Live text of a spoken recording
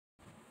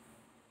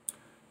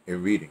a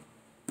reading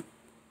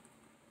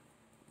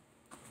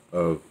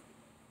of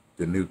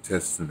the New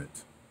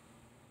Testament.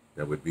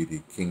 That would be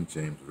the King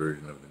James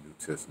Version of the New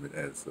Testament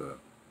as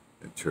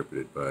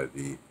interpreted by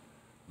the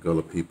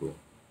Gullah people.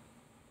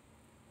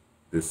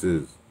 This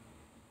is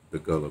the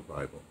Gullah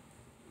Bible.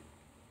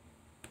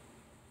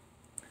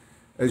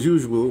 As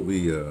usual,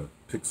 we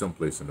pick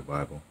someplace in the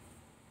Bible.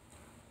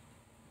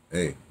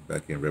 Hey,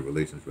 back in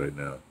Revelations right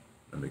now.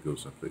 Let me go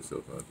someplace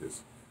else. I'll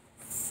just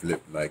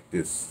flip like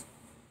this.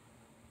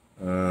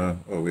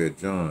 We're at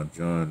John.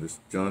 This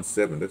John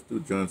 7. Let's do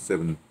John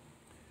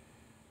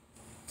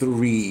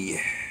 7:3.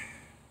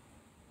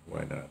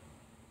 Why not?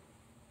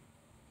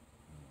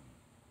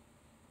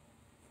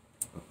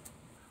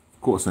 Of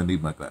course, I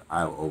need my glass.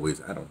 I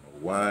don't know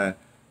why.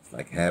 It's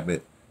like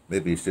habit.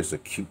 Maybe it's just a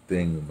cute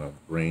thing my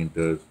brain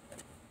does.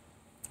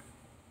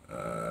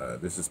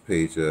 This is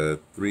page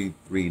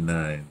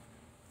 339.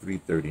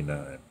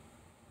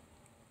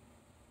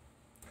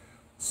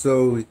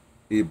 So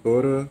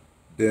DeBrother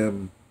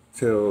them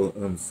tell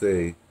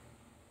say,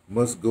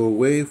 must go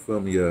away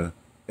from you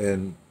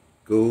and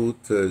go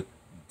to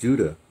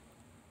Judah,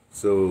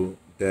 so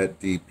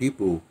that the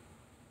people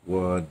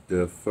what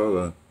the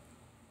fella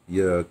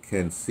you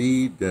can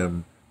see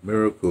them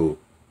miracle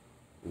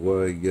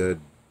what you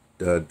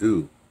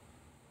do.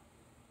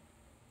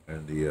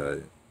 And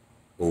the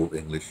Old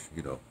English,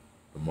 the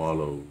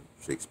Marlowe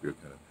Shakespeare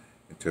kind of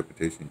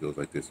interpretation goes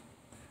like this.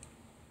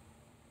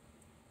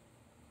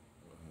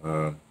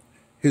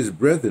 His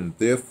brethren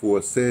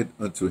therefore said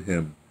unto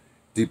him,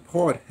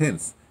 depart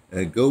hence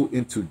and go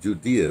into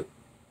Judea,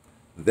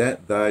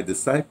 that thy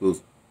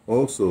disciples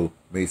also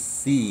may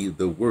see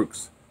the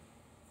works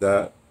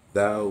that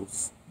thou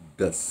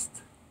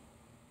dost.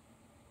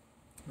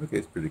 Okay,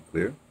 it's pretty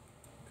clear.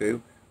 Okay,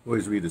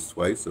 always read this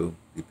twice, so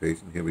be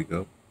patient. Here we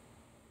go.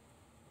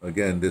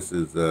 Again, this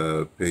is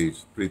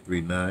page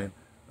 339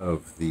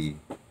 of the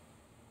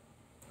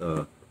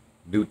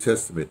New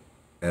Testament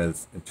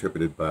as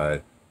interpreted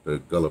by the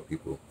Gullah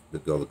people, the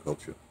Gullah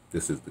culture.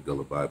 This is the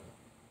Gullah Bible.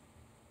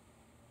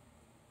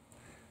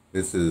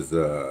 This is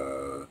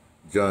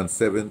John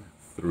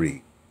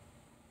 7:3.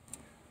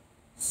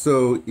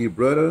 So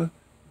DeBrother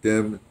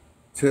them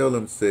tell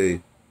them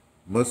say,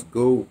 must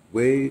go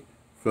away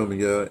from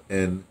you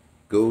and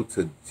go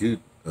to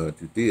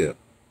Judea,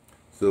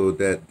 so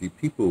that the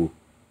people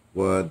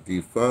what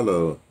the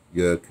follow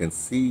you can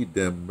see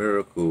them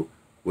miracle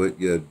what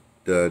you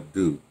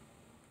do.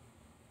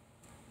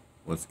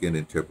 Once again,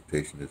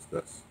 interpretation is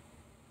thus.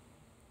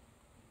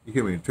 You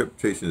hear me?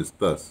 Interpretation is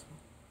thus.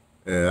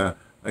 Yeah,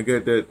 I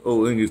got that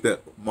old English,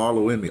 that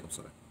Marlowe in me. I'm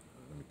sorry.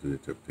 Let me do the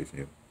interpretation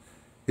here.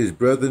 His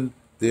brethren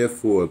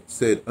therefore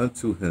said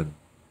unto him,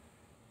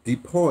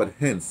 depart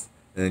hence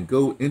and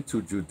go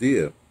into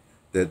Judea,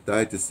 that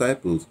thy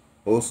disciples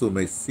also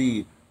may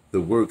see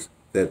the works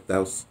that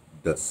thou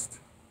dost.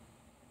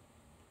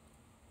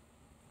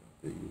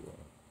 There you are.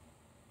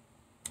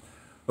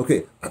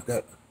 Okay,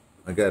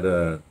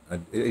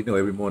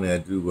 every morning I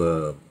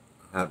do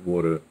hot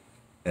water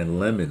and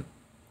lemon.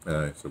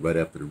 So right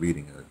after the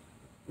reading,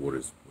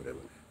 waters, whatever.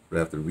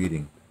 Right after the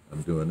reading,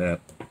 I'm doing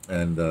that.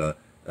 And I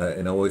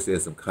always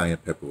add some cayenne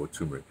pepper or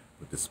turmeric.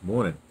 But this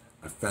morning,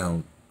 I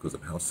found, because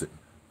I'm house sitting,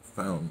 I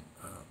found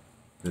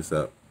this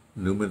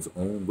Newman's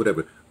Own,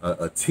 whatever,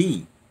 a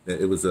tea.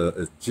 It was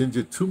a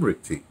ginger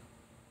turmeric tea.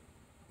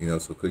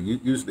 So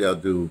usually I'll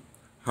do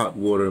hot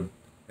water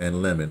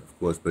and lemon, of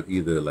course, but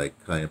either like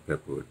cayenne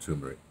pepper or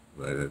turmeric,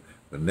 right?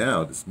 But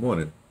now, this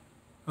morning,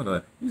 I don't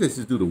know, usually I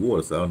just do the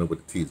water, so I don't know what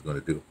the tea is going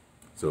to do.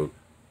 So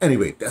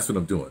anyway, that's what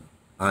I'm doing.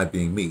 I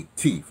being me,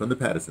 T from the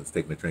Pattersons,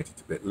 taking the train to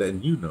Tibet,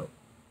 letting you know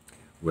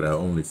what I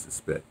only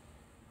suspect.